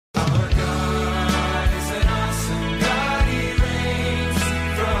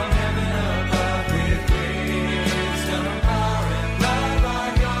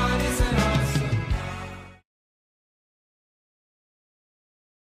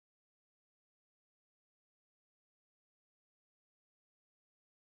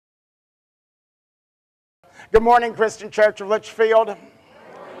Good morning, Christian Church of Litchfield.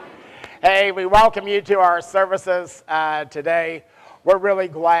 Hey, we welcome you to our services today. We're really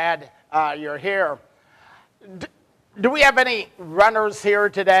glad you're here. Do we have any runners here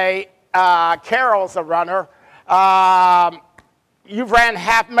today? Carol's a runner. You've ran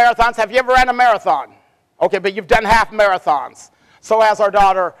half marathons. Have you ever ran a marathon? Okay, but you've done half marathons. So has our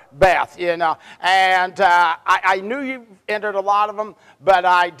daughter, Beth, And I knew you entered a lot of them, but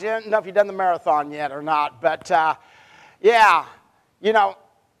I didn't know if you'd done the marathon yet or not. But, I'm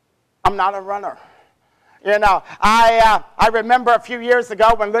not a runner. I remember a few years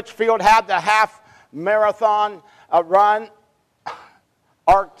ago when Litchfield had the half marathon run,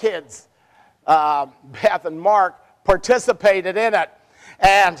 our kids, Beth and Mark, participated in it,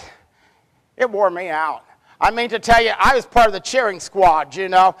 and it wore me out. I mean to tell you, I was part of the cheering squad,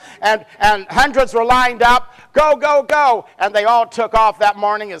 and hundreds were lined up, go, go, go, and they all took off that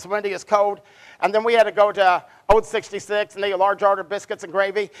morning as windy as cold, and then we had to go to Old 66 and eat a large order of biscuits and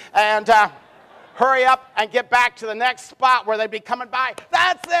gravy, and hurry up and get back to the next spot where they'd be coming by.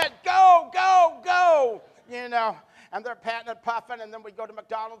 That's it, go, go, go, and they're patting and puffing, and then we go to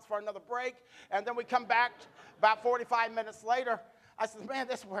McDonald's for another break, and then we come back about 45 minutes later. I said, man,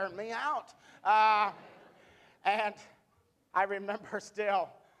 this is wearing me out. And I remember still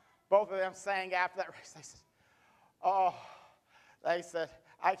both of them saying after that race, they said,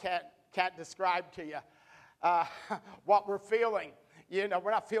 I can't describe to you what we're feeling.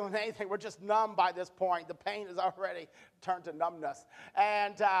 We're not feeling anything. We're just numb by this point. The pain has already turned to numbness.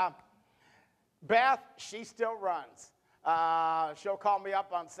 And Beth, she still runs. She'll call me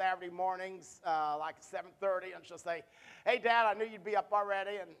up on Saturday mornings, like 7:30, and she'll say, hey, Dad, I knew you'd be up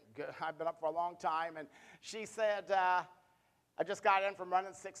already, and I've been up for a long time. And she said, I just got in from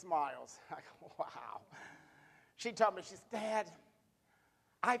running 6 miles. I go, wow. She told me, she said, Dad,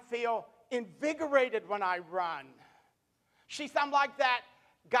 I feel invigorated when I run. She said, I'm like that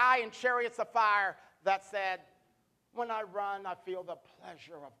guy in Chariots of Fire that said, when I run, I feel the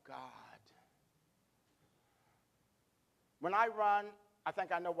pleasure of God. When I run, I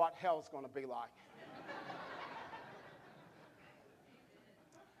think I know what hell's going to be like.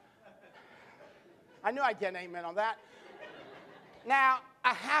 I knew I'd get an amen on that. Now,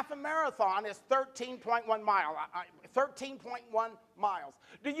 a half a marathon is 13.1 miles. 13.1 miles.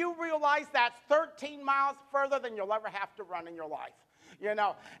 Do you realize that's 13 miles further than you'll ever have to run in your life?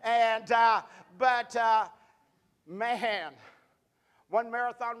 Man, one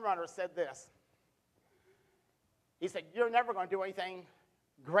marathon runner said this. He said, you're never going to do anything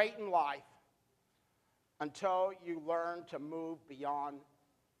great in life until you learn to move beyond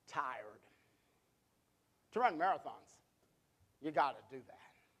tired. To run marathons, you got to do that.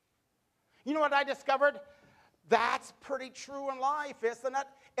 You know what I discovered? That's pretty true in life, isn't it?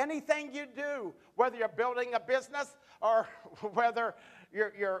 Anything you do, whether you're building a business or whether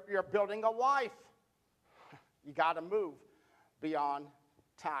you're building a life, you got to move beyond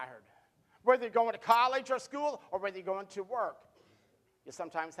tired. Whether you're going to college or school or whether you're going to work, you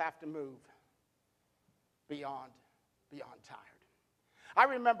sometimes have to move beyond tired. I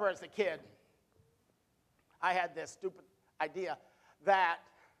remember as a kid, I had this stupid idea that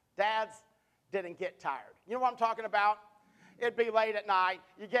dads didn't get tired. You know what I'm talking about? It'd be late at night,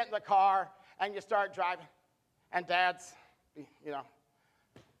 you get in the car, and you start driving, and dads,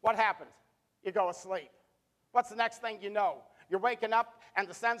 what happens? You go asleep. What's the next thing you know? You're waking up, and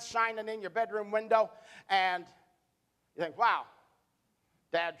the sun's shining in your bedroom window, and you think, wow,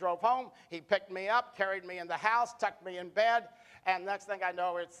 Dad drove home, he picked me up, carried me in the house, tucked me in bed, and next thing I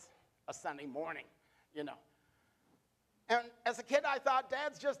know, it's a Sunday morning, And as a kid, I thought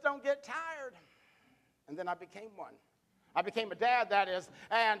dads just don't get tired. And then I became one. I became a dad, that is,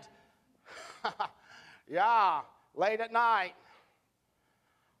 and late at night.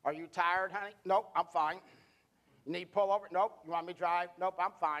 Are you tired, honey? Nope, I'm fine. You need to pull over? Nope. You want me to drive? Nope,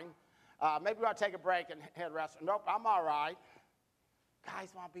 I'm fine. Maybe we want to take a break and head rest. Nope, I'm all right.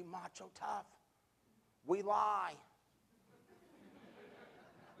 Guys want to be macho tough. We lie.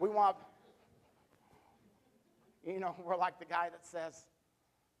 We want, we're like the guy that says,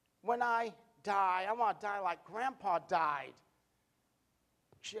 when I die, I want to die like Grandpa died.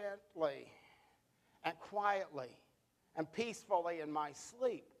 Gently and quietly and peacefully in my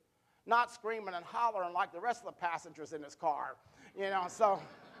sleep. Not screaming and hollering like the rest of the passengers in his car. So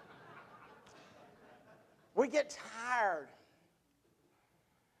we get tired.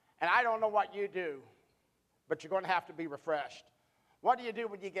 And I don't know what you do, but you're going to have to be refreshed. What do you do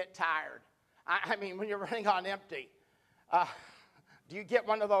when you get tired? I mean, when you're running on empty. Do you get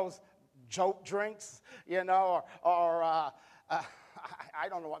one of those joke drinks, or I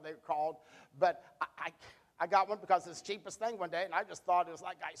don't know what they're called, but I got one because it's the cheapest thing one day, and I just thought it was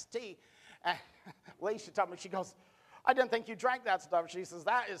like iced tea. And Alicia told me, she goes, I didn't think you drank that stuff. She says,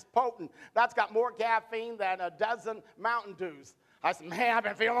 that is potent. That's got more caffeine than a dozen Mountain Dews. I said, man, I've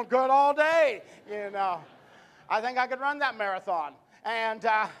been feeling good all day, you know. I think I could run that marathon. And,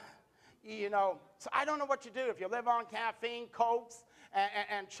 you know, so I don't know what you do. If you live on caffeine, Cokes,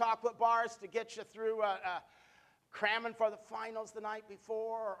 and chocolate bars to get you through cramming for the finals the night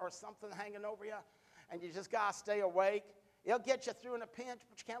before or something hanging over you, and you just got to stay awake. It'll get you through in a pinch,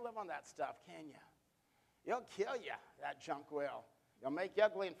 but you can't live on that stuff, can you? It'll kill you, that junk will. It'll make you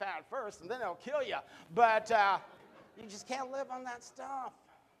ugly and fat at first, and then it'll kill you. But you just can't live on that stuff.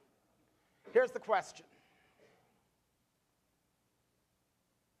 Here's the question.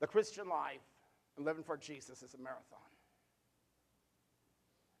 The Christian life and living for Jesus is a marathon.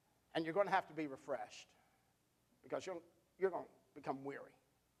 And you're going to have to be refreshed because you're going to become weary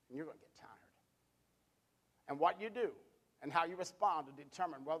and you're going to get tired. And what you do and how you respond to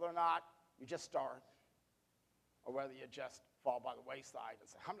determine whether or not you just start or whether you just fall by the wayside and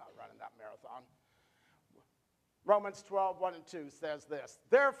say, I'm not running that marathon. Romans 12, 1 and 2 says this,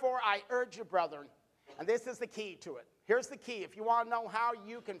 therefore I urge you, brethren, and this is the key to it. Here's the key. If you want to know how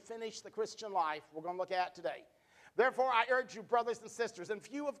you can finish the Christian life, we're going to look at today. Therefore, I urge you, brothers and sisters, in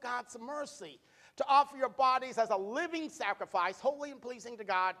view of God's mercy, to offer your bodies as a living sacrifice, holy and pleasing to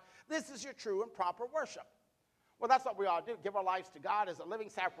God. This is your true and proper worship. Well, that's what we ought to do. Give our lives to God as a living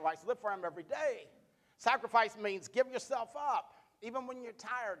sacrifice. Live for him every day. Sacrifice means give yourself up, even when you're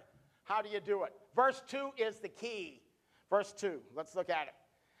tired. How do you do it? Verse 2 is the key. Verse 2, let's look at it.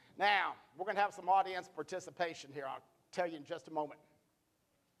 Now, we're going to have some audience participation here. I'll tell you in just a moment.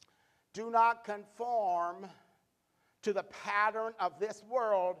 Do not conform to the pattern of this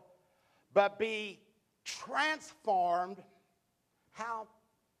world, but be transformed. How?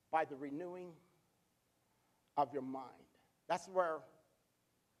 By the renewing of your mind. That's where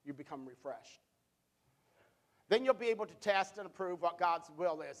you become refreshed. Then you'll be able to test and approve what God's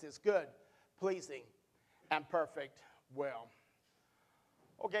will is, his good, pleasing, and perfect will.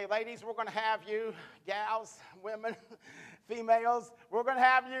 Okay, ladies, we're going to have you, gals, women, females, we're going to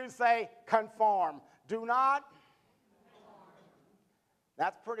have you say conform. Do not.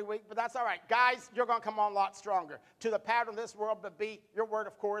 That's pretty weak, but that's all right. Guys, you're going to come on a lot stronger. To the pattern of this world, but be, your word,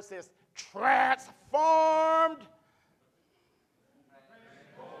 of course, is transformed.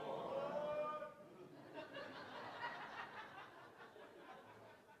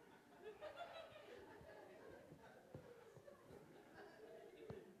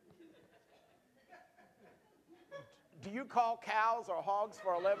 Do you call cows or hogs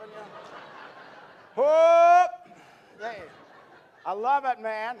for a living? Whoop! Hey, I love it,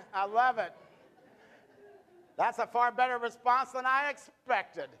 man. I love it. That's a far better response than I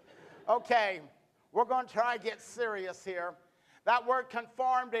expected. Okay, we're going to try to get serious here. That word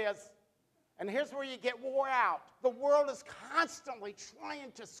conformed is, and here's where you get wore out. The world is constantly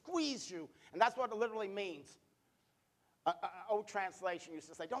trying to squeeze you, and that's what it literally means. An old translation used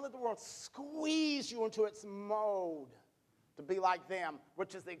to say, don't let the world squeeze you into its mold to be like them,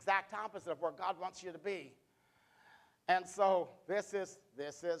 which is the exact opposite of where God wants you to be. And so this is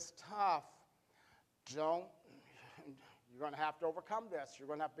tough. You're going to have to overcome this. You're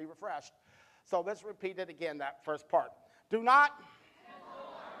going to have to be refreshed. So let's repeat it again, that first part. Do not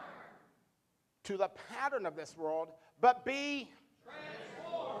to the pattern of this world, but be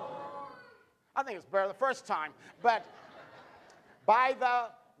transformed. I think it's better the first time, but by the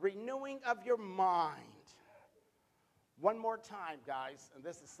renewing of your mind. One more time, guys, and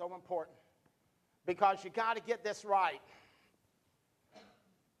this is so important because you got to get this right.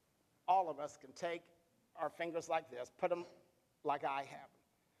 All of us can take our fingers like this, put them like I have them.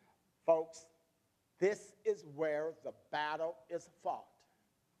 Folks, this is where the battle is fought.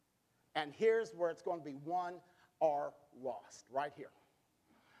 And here's where it's going to be won or lost, right here.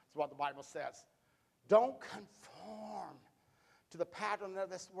 That's what the Bible says. Don't conform to the pattern of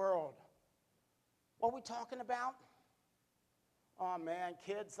this world. What are we talking about? Oh, man,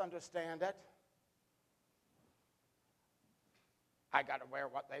 kids understand it. I got to wear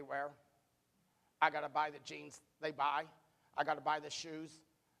what they wear. I got to buy the jeans they buy. I got to buy the shoes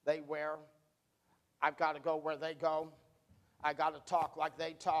they wear. I've got to go where they go. I got to talk like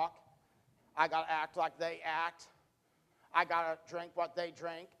they talk. I got to act like they act. I got to drink what they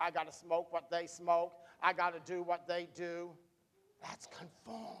drink. I got to smoke what they smoke. I got to do what they do. That's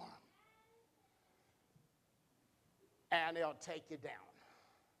conform. And it'll take you down.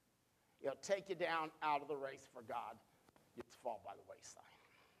 It'll take you down out of the race for God. You'll fall by the wayside.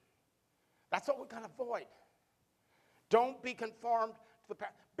 That's what we're going to avoid. Don't be conformed to the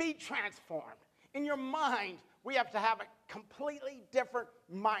past. Be transformed In your mind, we have to have a completely different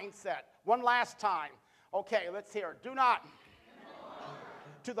mindset. One last time. Okay, let's hear it. Do not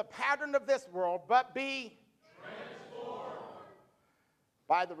to the pattern of this world, but be transformed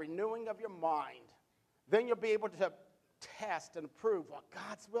by the renewing of your mind. Then you'll be able to test and prove what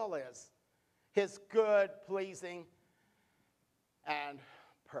God's will is, his good, pleasing, and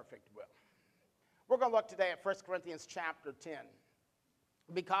perfect will. We're going to look today at 1 Corinthians chapter 10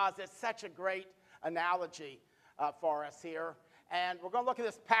 because it's such a great analogy for us here. And we're going to look at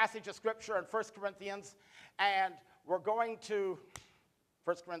this passage of Scripture in 1 Corinthians, and we're going to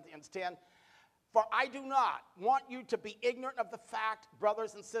 1 Corinthians 10. For I do not want you to be ignorant of the fact,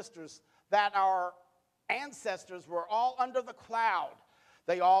 brothers and sisters, that our ancestors were all under the cloud.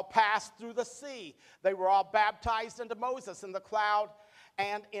 They all passed through the sea. They were all baptized into Moses in the cloud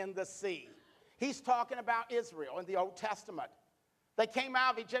and in the sea. He's talking about Israel in the Old Testament. They came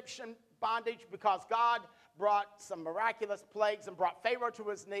out of Egyptian bondage because God brought some miraculous plagues and brought Pharaoh to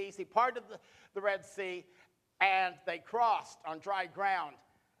his knees. He parted the Red Sea, and they crossed on dry ground.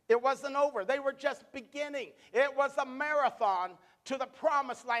 It wasn't over. They were just beginning. It was a marathon to the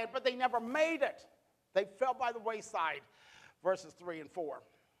promised land, but they never made it. They fell by the wayside, verses 3 and 4.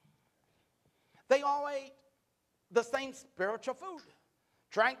 They all ate the same spiritual food,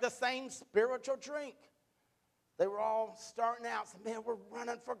 drank the same spiritual drink. They were all starting out, saying, man, we're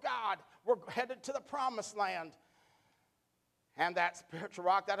running for God. We're headed to the promised land. And that spiritual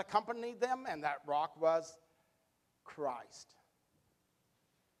rock that accompanied them, and that rock was Christ.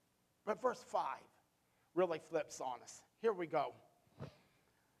 But verse 5 really flips on us. Here we go.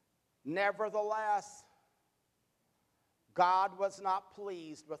 Nevertheless, God was not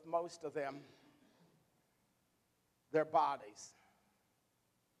pleased with most of them. Their bodies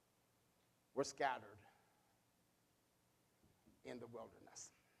were scattered in the wilderness.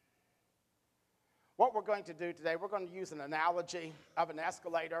 What we're going to do today, we're going to use an analogy of an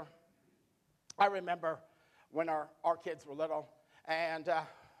escalator. I remember when our kids were little, and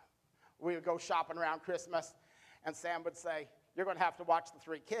we would go shopping around Christmas, and Sam would say, you're going to have to watch the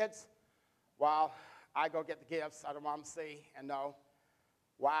 3 kids while I go get the gifts. I don't want them to see and know.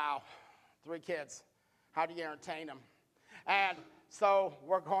 Wow, 3 kids. How do you entertain them? And so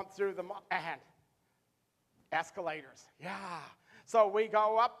we're going through them, and escalators. Yeah. So we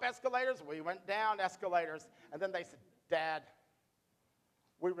go up escalators. We went down escalators. And then they said, Dad,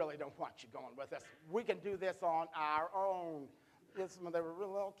 we really don't want you going with us. We can do this on our own. This when they were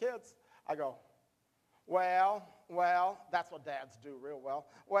real little kids. I go, well, that's what dads do real well.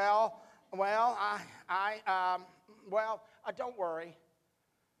 Don't worry.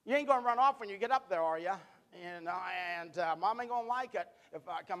 You ain't going to run off when you get up there, are you? And Mom ain't going to like it if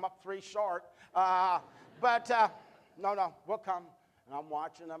I come up 3 short. No, we'll come. And I'm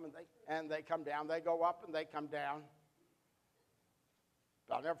watching them, and they come down. They go up, and they come down.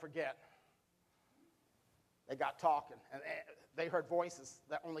 But I'll never forget. They got talking, and they heard voices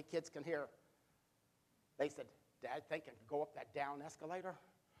that only kids can hear. They said, Dad, think I can go up that down escalator?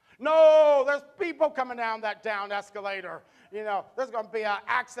 No, there's people coming down that down escalator. You know, there's going to be an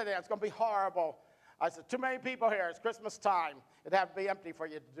accident. It's going to be horrible. I said, too many people here. It's Christmas time. It'd have to be empty for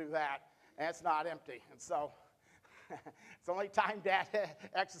you to do that. And it's not empty. And so it's the only time Dad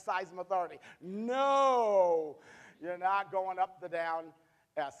exercised some authority. No, you're not going up the down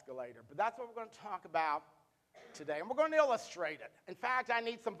escalator. But that's what we're going to talk about today. And we're going to illustrate it. In fact, I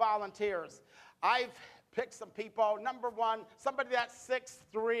need some volunteers. I've picked some people. Number 1, somebody that's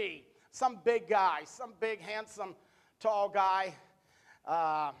 6'3", some big guy, some big, handsome, tall guy.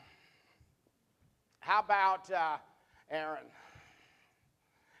 How about Aaron?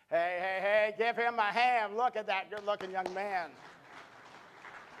 Hey, give him a hand. Look at that good-looking young man.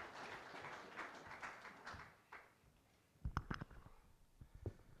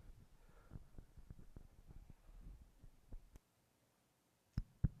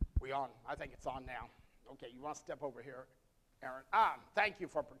 We on? I think it's on now. Okay, you want to step over here, Aaron? Thank you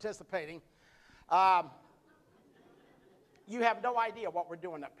for participating. You have no idea what we're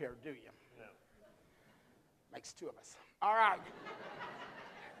doing up here, do you? No. Makes 2 of us. All right.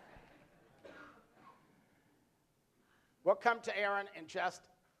 We'll come to Aaron in just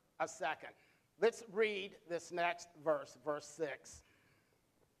a second. Let's read this next verse, verse 6.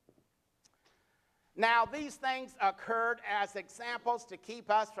 Now these things occurred as examples to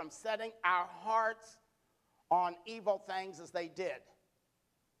keep us from setting our hearts on evil things as they did.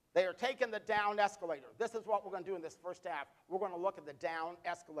 They are taking the down escalator. This is what we're going to do in this first half. We're going to look at the down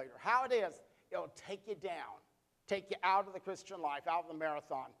escalator. How it is, it'll take you down, take you out of the Christian life, out of the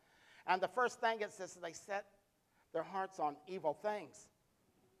marathon. And the first thing it says, they set their hearts on evil things.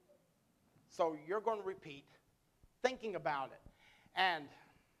 So you're going to repeat thinking about it. And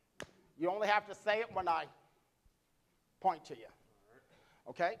you only have to say it when I point to you.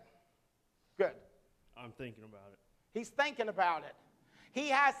 Okay? Good. I'm thinking about it. He's thinking about it. He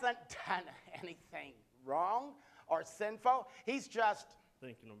hasn't done anything wrong or sinful. He's just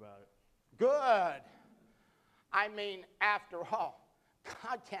Thinking about it. good. I mean, after all,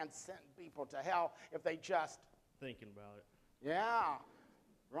 God can't send people to hell if they just, Thinking about it. yeah,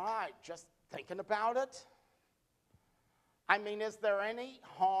 right, just thinking about it. I mean, is there any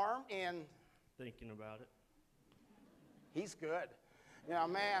harm in, Thinking about it. he's good. You know,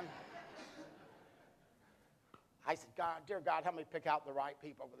 man, I said, God, dear God, help me pick out the right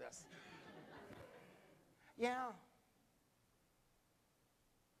people for this. Yeah.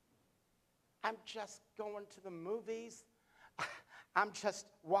 I'm just going to the movies. I'm just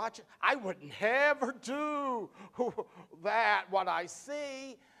watching. I would never do that, what I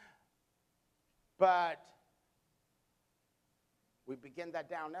see. But we begin that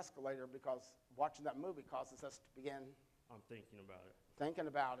down escalator because watching that movie causes us to begin I'm thinking about it. thinking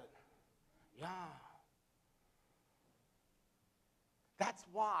about it. Yeah. That's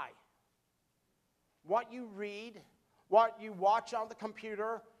why what you read, what you watch on the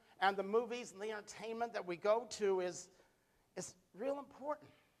computer, and the movies and the entertainment that we go to is real important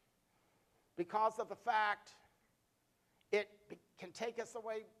because of the fact it can take us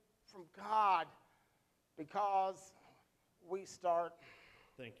away from God because we start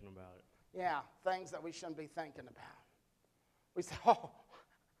Thinking about it. yeah, things that we shouldn't be thinking about. We say, oh,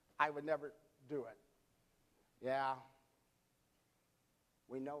 I would never do it. Yeah,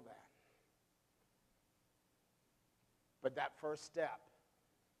 we know that. But that first step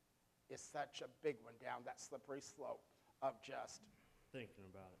is such a big one down that slippery slope of just, Thinking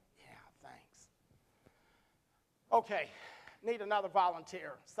about it. yeah, thanks. Okay, need another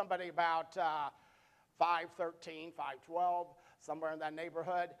volunteer. Somebody about 5'13", 5'12", somewhere in that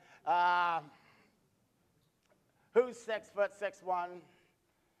neighborhood. Who's 6'6'1",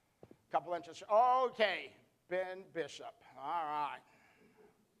 couple inches? Okay, Ben Bishop. All right.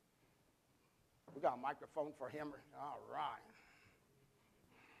 We got a microphone for him. All right.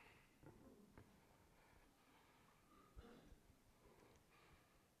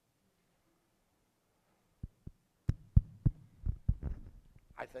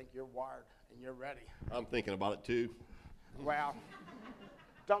 I think you're wired and you're ready. I'm thinking about it too. Well,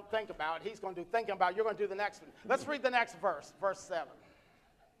 don't think about it. He's going to do thinking about it. You're going to do the next one. Let's read the next verse, verse 7.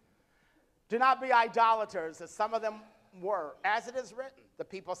 Do not be idolaters, as some of them were. As it is written, the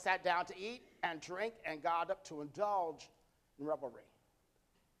people sat down to eat and drink and got up to indulge in revelry.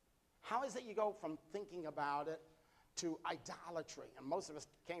 How is it you go from thinking about it to idolatry? And most of us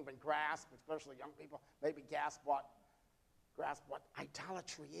can't even grasp, especially young people, maybe grasp what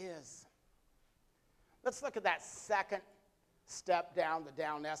idolatry is. Let's look at that second step down the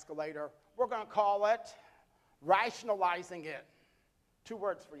down escalator. We're going to call it rationalizing it. 2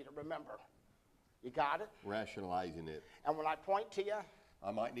 words for you to remember. You got it? Rationalizing it. And when I point to you,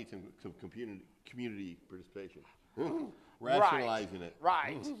 I might need some community participation. Rationalizing it.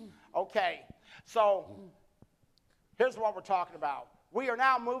 Right. Okay. So here's what we're talking about. We are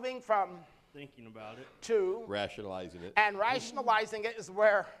now moving from Thinking about it. to Rationalizing it. and rationalizing it is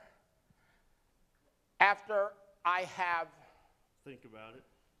where after I have Think about it.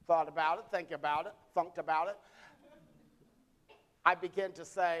 thought about it, think about it, thunked about it, I begin to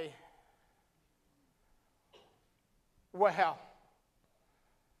say, well,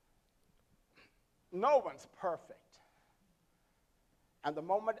 no one's perfect. And the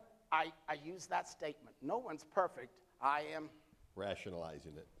moment I use that statement, no one's perfect, I am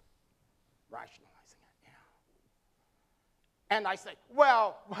Rationalizing it. rationalizing it, yeah. And I say,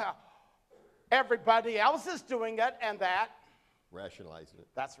 well, everybody else is doing it, and Rationalizing it.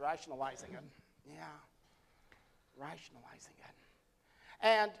 that's rationalizing it. Yeah, rationalizing it.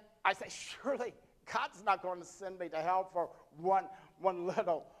 And I say, surely God's not going to send me to hell for one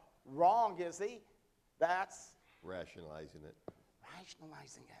little wrong, is he? That's Rationalizing it.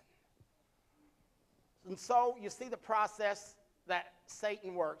 rationalizing it. And so you see the process that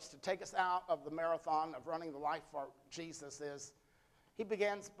Satan works to take us out of the marathon of running the life for Jesus is he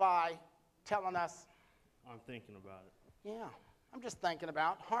begins by telling us, I'm thinking about it. yeah, I'm just thinking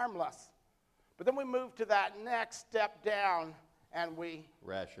about harmless. But then we move to that next step down and we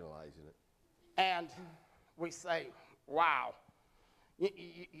Rationalizing it. say, wow,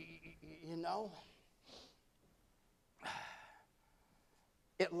 you know,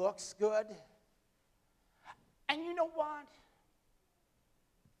 it looks good. And you know what?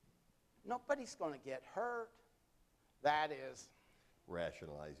 Nobody's going to get hurt. That is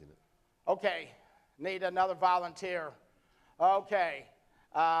Rationalizing it. Okay, need another volunteer. Okay.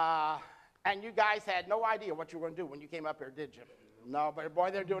 And you guys had no idea what you were going to do when you came up here, did you? No, but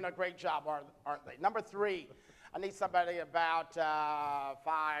boy, they're doing a great job, aren't they? Number 3, I need somebody about 5'6",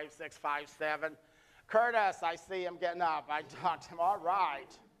 5'7". Curtis, I see him getting up. I talked to him. All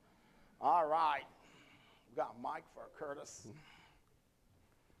right. All right. We've got a mic for Curtis.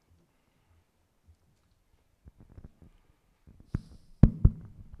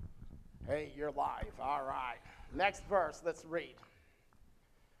 Hey, you're live. All right. Next verse, let's read.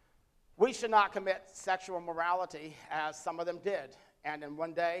 We should not commit sexual immorality as some of them did. And in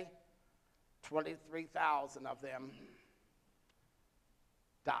one day, 23,000 of them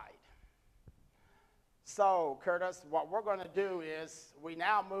died. So, Curtis, what we're going to do is we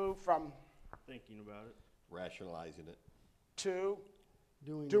now move from Thinking about it. Rationalizing it. to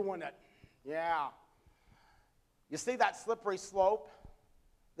doing it. Yeah. You see that slippery slope?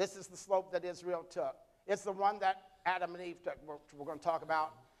 This is the slope that Israel took. It's the one that Adam and Eve took, which we're going to talk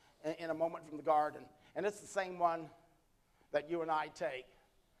about in a moment from the garden. And it's the same one that you and I take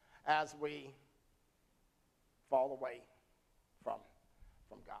as we fall away from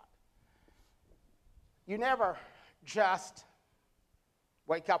God. You never just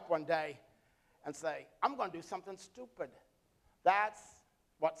wake up one day and say, I'm going to do something stupid. That's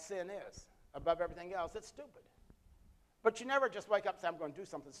what sin is. Above everything else, it's stupid. But you never just wake up and say, I'm going to do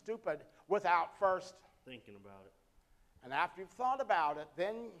something stupid without first Thinking about it. And after you've thought about it,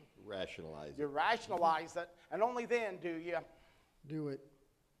 then you rationalize it, and only then do you do it.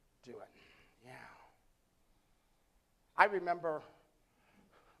 Do it. Yeah. I remember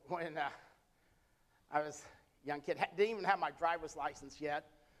when I was a young kid, didn't even have my driver's license yet,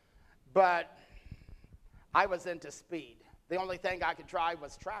 but I was into speed. The only thing I could drive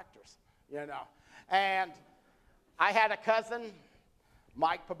was tractors, you know. And I had a cousin,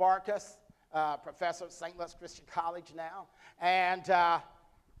 Mike Pabarkas, professor at St. Louis Christian College now, and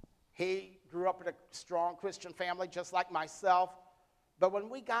he grew up in a strong Christian family just like myself. But when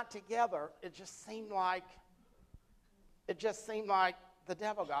we got together, it just seemed like the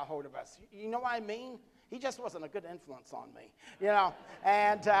devil got hold of us. You know what I mean? He just wasn't a good influence on me, you know.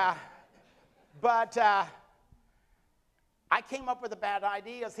 And but I came up with the bad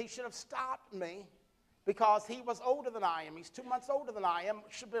ideas. He should have stopped me, because he was older than I am. He's 2 months older than I am.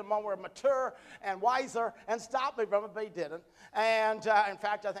 Should have been more mature and wiser and stopped me from it, but he didn't. And in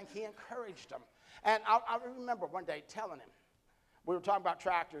fact, I think he encouraged him. And I remember one day telling him, we were talking about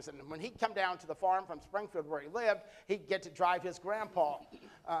tractors, and when he'd come down to the farm from Springfield where he lived, he'd get to drive his grandpa,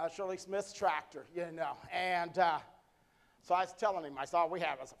 Shirley Smith's tractor, you know. And so I was telling him, I saw we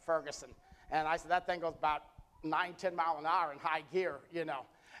have as a Ferguson. And I said, that thing goes about 9, 10 miles an hour in high gear, you know.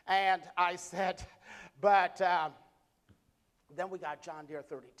 And I said, but then we got John Deere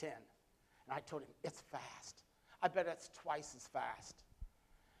 3010. And I told him, it's fast. I bet it's twice as fast.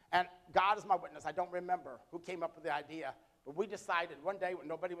 And God is my witness. I don't remember who came up with the idea. But we decided one day when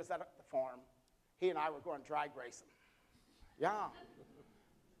nobody was at the farm, he and I were going drag racing. Yeah.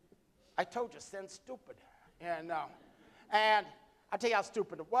 I told you, sin's stupid. And I tell you how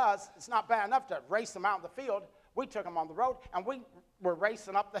stupid it was. It's not bad enough to race them out in the field. We took them on the road, and we were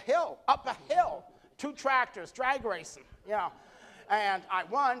racing up a hill. 2 tractors, drag racing, you know. And I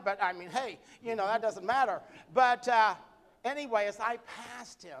won, but I mean, hey, you know, that doesn't matter. But anyway, as I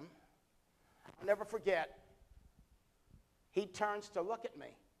passed him, I'll never forget, he turns to look at me.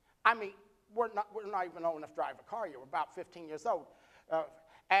 I mean, we're not even old enough to drive a car yet. We're about 15 years old.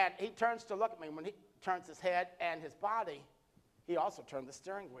 And he turns to look at me. When he turns his head and his body, he also turned the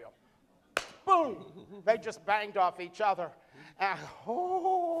steering wheel. Boom! They just banged off each other. And,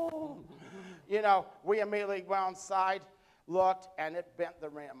 oh, you know, we immediately went inside, looked, and it bent the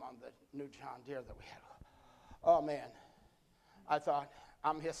rim on the new John Deere that we had. Oh, man. I thought,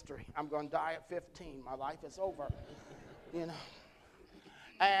 I'm history. I'm going to die at 15. My life is over, you know.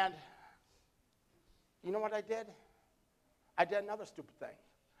 And you know what I did? I did another stupid thing.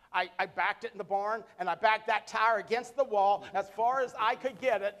 I backed it in the barn, and I backed that tire against the wall as far as I could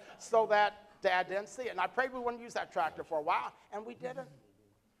get it so that Dad didn't see it. And I prayed we wouldn't use that tractor for a while, and we didn't.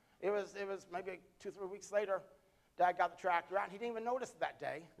 It was maybe 2-3 weeks later, Dad got the tractor out. He didn't even notice it that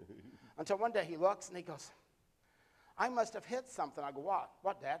day until one day he looks, and he goes, I must have hit something. I go, what?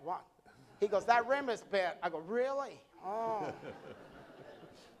 What, Dad? What? He goes, that rim is bent. I go, really? Oh.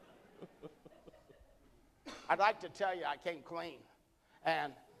 I'd like to tell you I came clean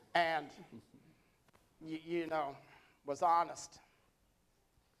and you know, was honest.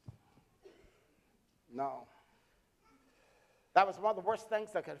 No. That was one of the worst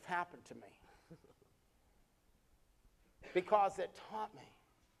things that could have happened to me. Because it taught me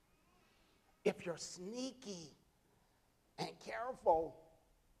if you're sneaky and careful,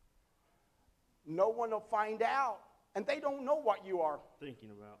 no one will find out. And they don't know what you are.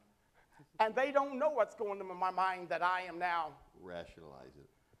 Thinking about. And they don't know what's going on in my mind that I am now. Rationalize it.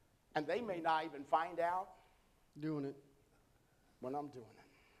 And they may not even find out Doing it. when I'm doing it.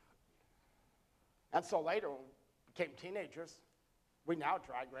 And so later, when we became teenagers, we now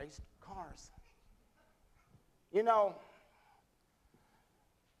drag race cars. You know,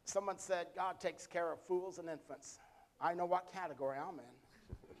 someone said God takes care of fools and infants. I know what category I'm in.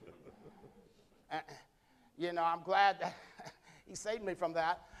 And, you know, I'm glad that he saved me from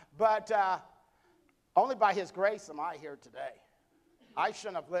that. But only by his grace am I here today. I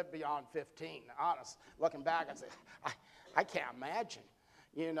shouldn't have lived beyond 15, honest. Looking back, I say, I can't imagine,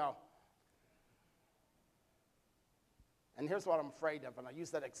 you know. And here's what I'm afraid of, and I use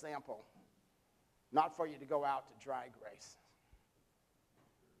that example, not for you to go out to drag race.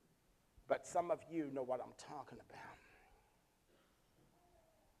 But some of you know what I'm talking about.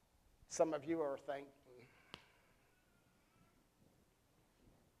 Some of you are thinking,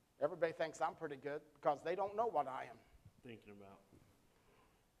 everybody thinks I'm pretty good because they don't know what I am. Thinking about.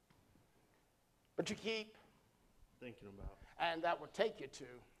 But you keep, Thinking about. and that will take you to.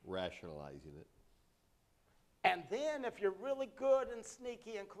 Rationalizing it. And then if you're really good and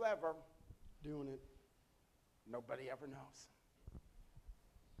sneaky and clever, Doing it. nobody ever knows.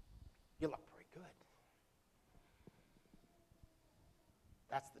 You look pretty good.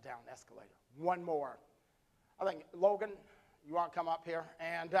 That's the down escalator. One more. I think, Logan, you want to come up here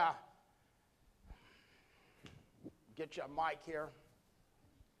and get you a mic here.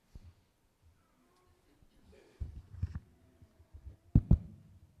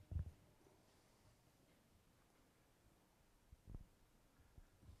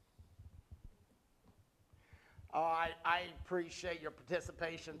 Oh, I appreciate your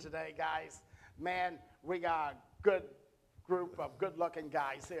participation today, guys. Man, we got a good group of good-looking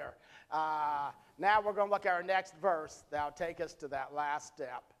guys here. Now we're going to look at our next verse. That'll take us to that last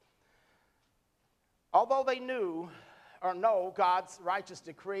step. Although they knew or know God's righteous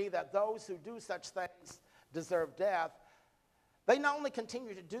decree that those who do such things deserve death, they not only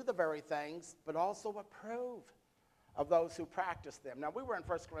continue to do the very things, but also approve of those who practice them. Now, we were in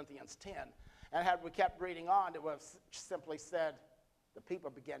 1 Corinthians 10. And had we kept reading on, it was simply said, the people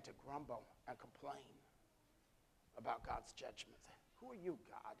began to grumble and complain about God's judgments. Who are you,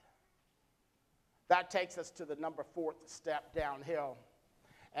 God? That takes us to the number 4th step downhill.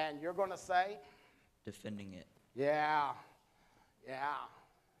 And you're going to say? Defending it. Yeah.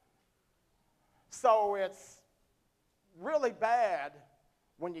 So it's really bad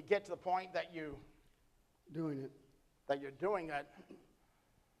when you get to the point that you're doing it.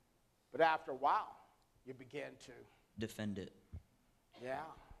 But after a while, you begin to Defend it. Yeah.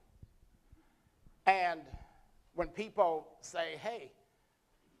 And when people say, hey,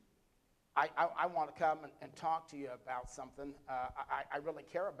 I want to come and talk to you about something, I really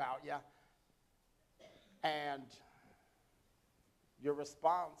care about you, and your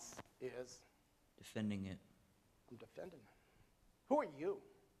response is, Defending it. I'm defending it. Who are you?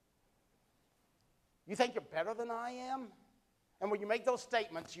 You think you're better than I am? And when you make those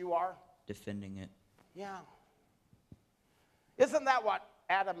statements, you are? Defending it. Yeah. Isn't that what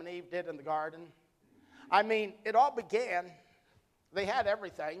Adam and Eve did in the garden? I mean, it all began, they had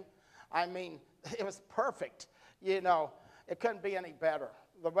everything. I mean, it was perfect. You know, it couldn't be any better.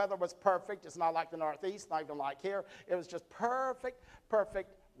 The weather was perfect. It's not like the Northeast, not even like here. It was just perfect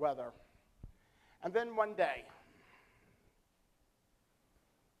weather. And then one day,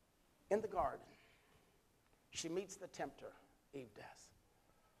 in the garden, she meets the tempter, Eve does.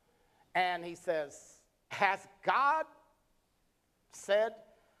 And he says, has God said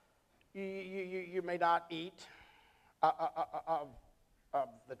you may not eat of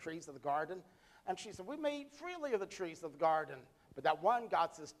the trees of the garden? And she said, we may eat freely of the trees of the garden. But that one, God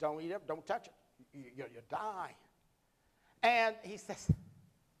says, don't eat it, don't touch it. You die. And he says,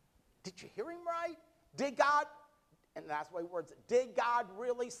 did you hear him right? Did God, and that's the way words, did God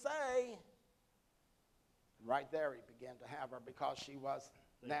really say? And right there he began to have her because she was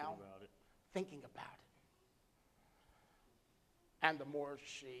thinking about it. And the more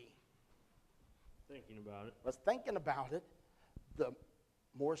she was thinking about it, the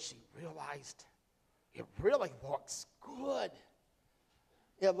more she realized it really looks good.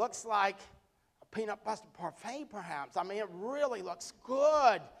 It looks like a peanut butter parfait, perhaps. I mean, it really looks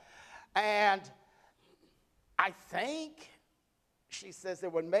good. And I think, she says,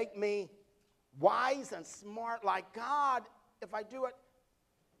 it would make me wise and smart like God if I do it.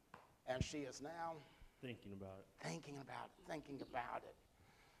 And she is now Thinking about it. Thinking about it.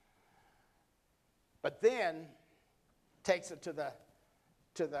 But then takes it to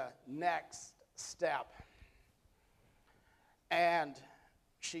the next step. And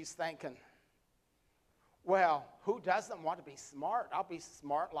she's thinking, well, who doesn't want to be smart? I'll be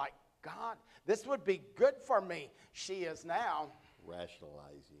smart like God. This would be good for me. She is now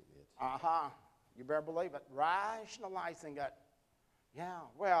Rationalizing it. You better believe it. Rationalizing it. Yeah,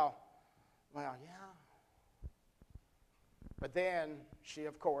 well, yeah. But then she,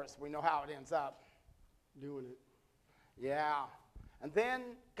 of course, we know how it ends up. Doing it. Yeah. And then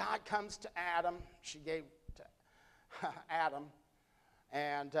God comes to Adam. She gave to Adam,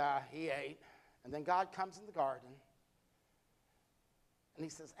 and he ate. And then God comes in the garden, and he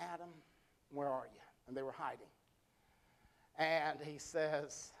says, Adam, where are you? And they were hiding. And he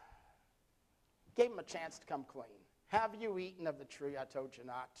says, gave him a chance to come clean. Have you eaten of the tree I told you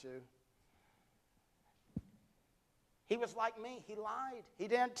not to? He was like me. He lied. He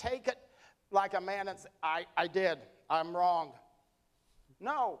didn't take it like a man and say, I did. I'm wrong.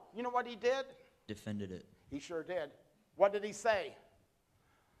 No. You know what he did? Defended it. He sure did. What did he say?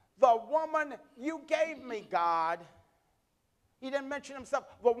 The woman you gave me, God. He didn't mention himself.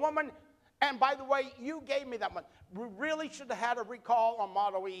 The woman, and by the way, you gave me that one. We really should have had a recall on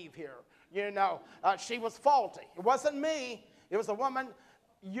Model Eve here. You know, she was faulty. It wasn't me. It was the woman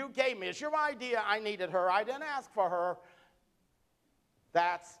you gave me. It's your idea. I needed her. I didn't ask for her.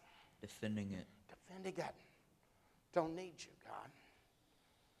 That's Defending it. defending it. Don't need you, God.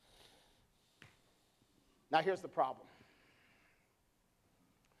 Now here's the problem.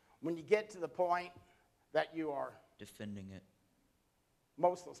 When you get to the point that you are, Defending it.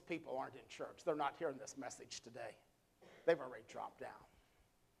 most of those people aren't in church. They're not hearing this message today. They've already dropped down.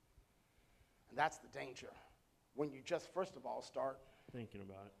 And that's the danger. When you just, first of all, start Thinking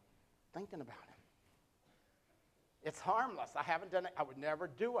about it. thinking about it. It's harmless. I haven't done it. I would never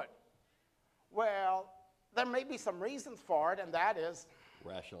do it. Well, there may be some reasons for it, and that is,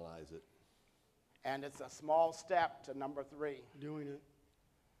 Rationalize it. and it's a small step to number 3. Doing it.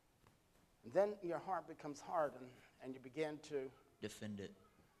 And then your heart becomes hardened, and you begin to, Defend it.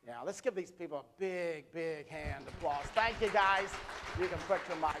 yeah, let's give these people a big, big hand applause. Thank you, guys. You can put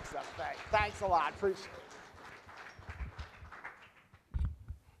your mics up. Thanks a lot. Appreciate it.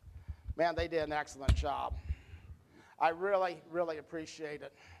 Man, they did an excellent job. I really, really appreciate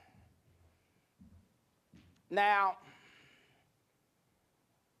it. Now,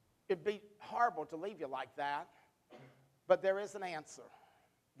 it'd be horrible to leave you like that, but there is an answer.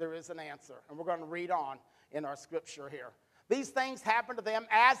 There is an answer, and we're going to read on in our scripture here. These things happened to them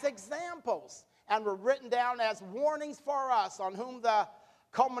as examples and were written down as warnings for us on whom the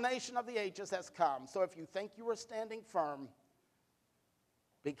culmination of the ages has come. So if you think you are standing firm,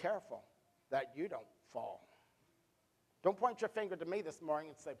 be careful that you don't fall. Don't point your finger to me this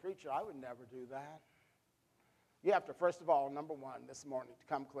morning and say, preacher, I would never do that. You have to, first of all, number 1 this morning to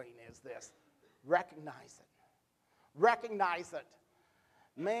come clean is this. Recognize it. Recognize it.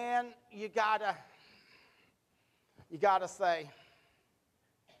 Man, you gotta say,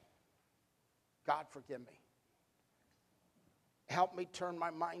 God, forgive me. Help me turn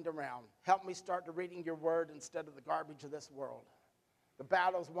my mind around. Help me start to reading your word instead of the garbage of this world. The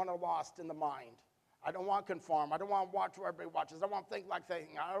battle's won or lost in the mind. I don't want to conform. I don't want to watch what everybody watches. I don't want to think like they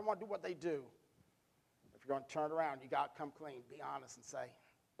think. I don't want to do what they do. If you're going to turn around, you got to come clean. Be honest and say,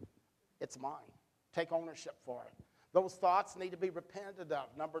 it's mine. Take ownership for it. Those thoughts need to be repented of.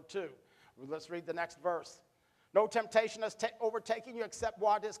 Number 2, let's read the next verse. No temptation has overtaken you except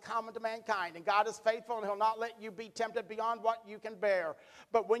what is common to mankind. And God is faithful, and he'll not let you be tempted beyond what you can bear.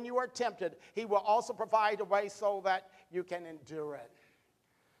 But when you are tempted, he will also provide a way so that you can endure it.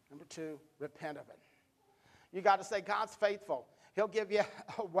 Number 2, repent of it. You got to say, God's faithful. He'll give you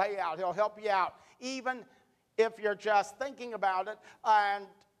a way out. He'll help you out. Even if you're just thinking about it, and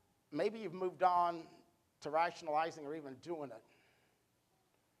maybe you've moved on to rationalizing or even doing it.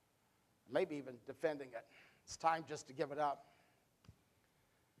 Maybe even defending it. It's time just to give it up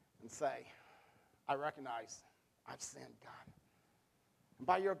and say, I recognize I've sinned, God. And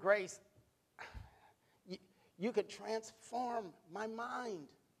by your grace, you can transform my mind.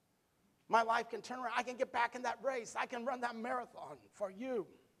 My life can turn around. I can get back in that race. I can run that marathon for you.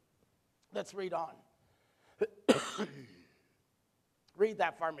 Let's read on. Read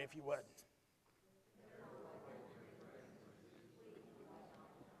that for me if you would.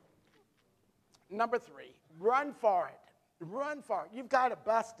 Number 3, run for it. Run for it. You've got to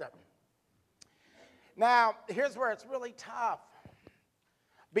bust it. Now, here's where it's really tough,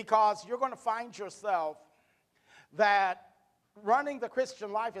 because you're going to find yourself that running the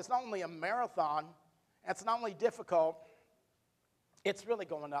Christian life is not only a marathon, it's not only difficult, It's really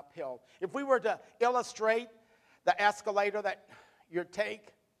going uphill. If we were to illustrate the escalator that you take,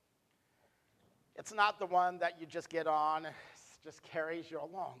 it's not the one that you just get on, it just carries you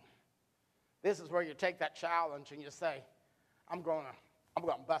along. This is where you take that challenge and you say, I'm going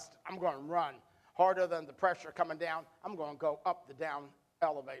to bust it. I'm going to run harder than the pressure coming down. I'm going to go up the down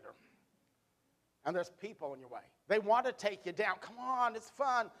elevator. And there's people in your way. They want to take you down. Come on, it's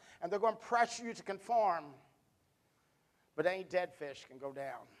fun. And they're going to pressure you to conform. But any dead fish can go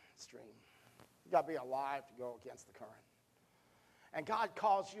downstream. You got to be alive to go against the current. And God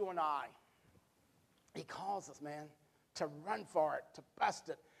calls you and I. He calls us, man, to run for it, to bust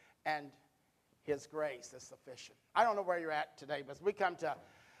it. And his grace is sufficient. I don't know where you're at today, but as we come to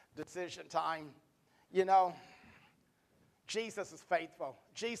decision time, you know, Jesus is faithful.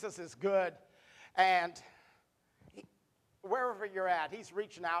 Jesus is good. And wherever you're at, he's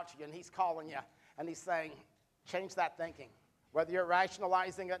reaching out to you and he's calling you. And he's saying, change that thinking. Whether you're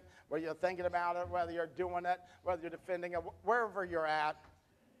rationalizing it, whether you're thinking about it, whether you're doing it, whether you're defending it, wherever you're at,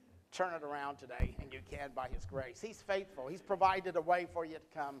 turn it around today, and you can by his grace. He's faithful. He's provided a way for you to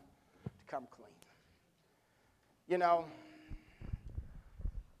come clean. You know,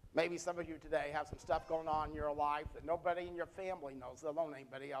 maybe some of you today have some stuff going on in your life that nobody in your family knows, let alone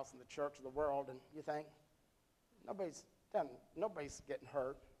anybody else in the church or the world, and you think, nobody's getting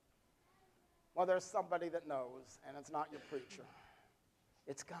hurt. Well, there's somebody that knows, and it's not your preacher.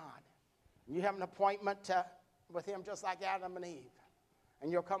 It's God. And you have an appointment with him just like Adam and Eve.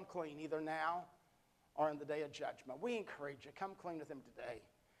 And you'll come clean either now or in the day of judgment. We encourage you, come clean with him today.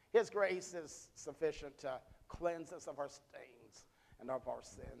 His grace is sufficient to cleanse us of our stains and of our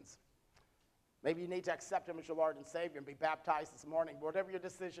sins. Maybe you need to accept him as your Lord and Savior and be baptized this morning. Whatever your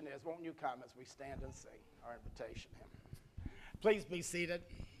decision is, won't you come as we stand and sing our invitation hymn? Please be seated.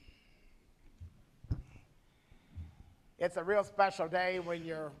 It's a real special day when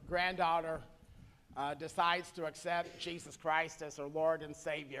your granddaughter decides to accept Jesus Christ as her Lord and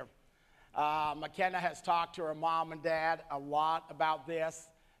Savior. McKenna has talked to her mom and dad a lot about this.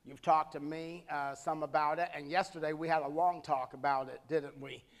 You've talked to me some about it. And yesterday we had a long talk about it, didn't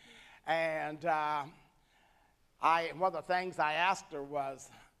we? And one of the things I asked her was,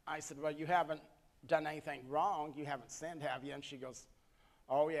 I said, well, you haven't done anything wrong. You haven't sinned, have you? And she goes,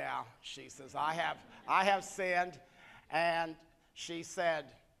 oh, yeah. She says, I have sinned. And she said,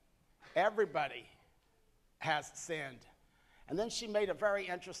 everybody has sinned. And then she made a very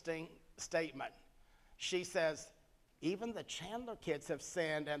interesting statement. She says, even the Chandler kids have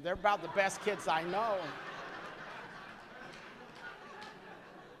sinned, and they're about the best kids I know.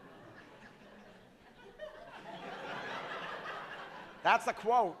 That's a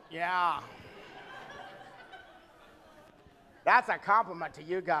quote, yeah. That's a compliment to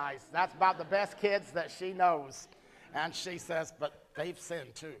you guys. That's about the best kids that she knows. And she says, but they've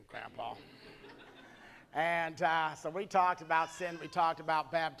sinned too, Grandpa. And so we talked about sin. We talked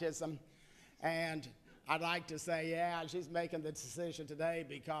about baptism. And I'd like to say, yeah, she's making the decision today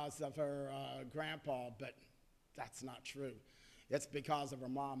because of her grandpa, but that's not true. It's because of her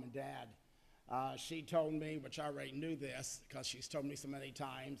mom and dad. She told me, which I already knew this because she's told me so many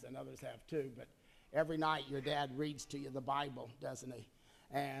times, and others have too, but every night your dad reads to you the Bible, doesn't he?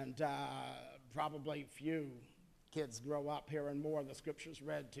 And probably few kids grow up hearing more of the scriptures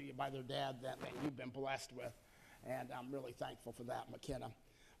read to you by their dad than you've been blessed with. And I'm really thankful for that, McKenna.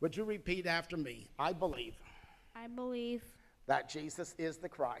 Would you repeat after me? I believe that Jesus is the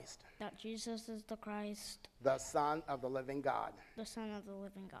Christ, the Son of the living God.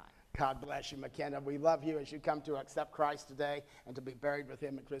 God bless you, McKenna. We love you as you come to accept Christ today and to be buried with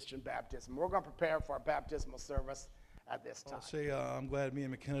him in Christian baptism. We're going to prepare for our baptismal service at this time. I'll say I'm glad me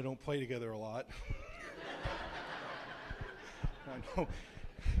and McKenna don't play together a lot. I know,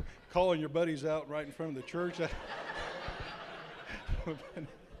 calling your buddies out right in front of the church.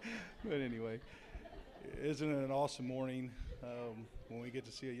 But anyway, isn't it an awesome morning when we get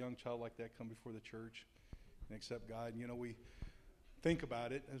to see a young child like that come before the church and accept God? You know, we think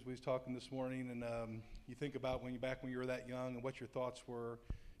about it as we was talking this morning, and you think about when you were that young and what your thoughts were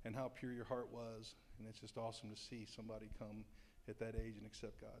and how pure your heart was, and it's just awesome to see somebody come at that age and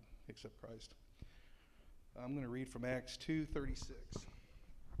accept God, accept Christ. I'm going to read from Acts 2:36.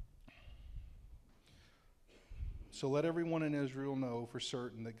 So let everyone in Israel know for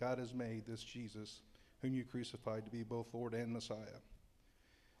certain that God has made this Jesus, whom you crucified, to be both Lord and Messiah.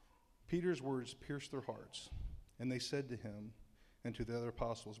 Peter's words pierced their hearts, and they said to him and to the other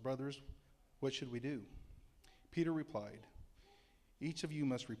apostles, brothers, what should we do? Peter replied, each of you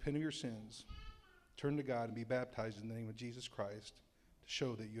must repent of your sins, turn to God, and be baptized in the name of Jesus Christ to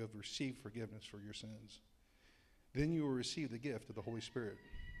show that you have received forgiveness for your sins. Then you will receive the gift of the Holy Spirit.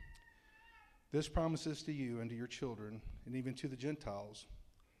 This promises to you and to your children, and even to the Gentiles,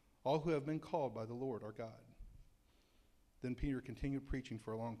 all who have been called by the Lord our God. Then Peter continued preaching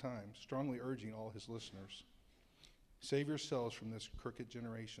for a long time, strongly urging all his listeners, save yourselves from this crooked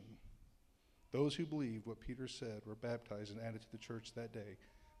generation. Those who believed what Peter said were baptized and added to the church that day,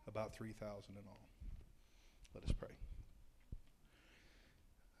 about 3,000 in all. Let us pray.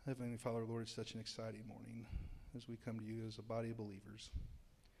 Heavenly Father, Lord, it's such an exciting morning as we come to you as a body of believers.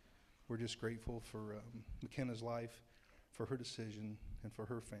 We're just grateful for McKenna's life, for her decision, and for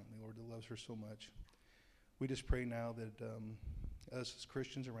her family, Lord, that loves her so much. We just pray now that us as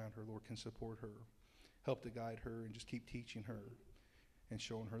Christians around her, Lord, can support her, help to guide her, and just keep teaching her and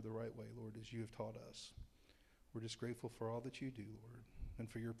showing her the right way, Lord, as you have taught us. We're just grateful for all that you do, Lord, and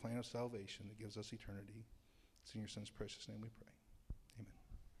for your plan of salvation that gives us eternity. It's in your Son's precious name we pray.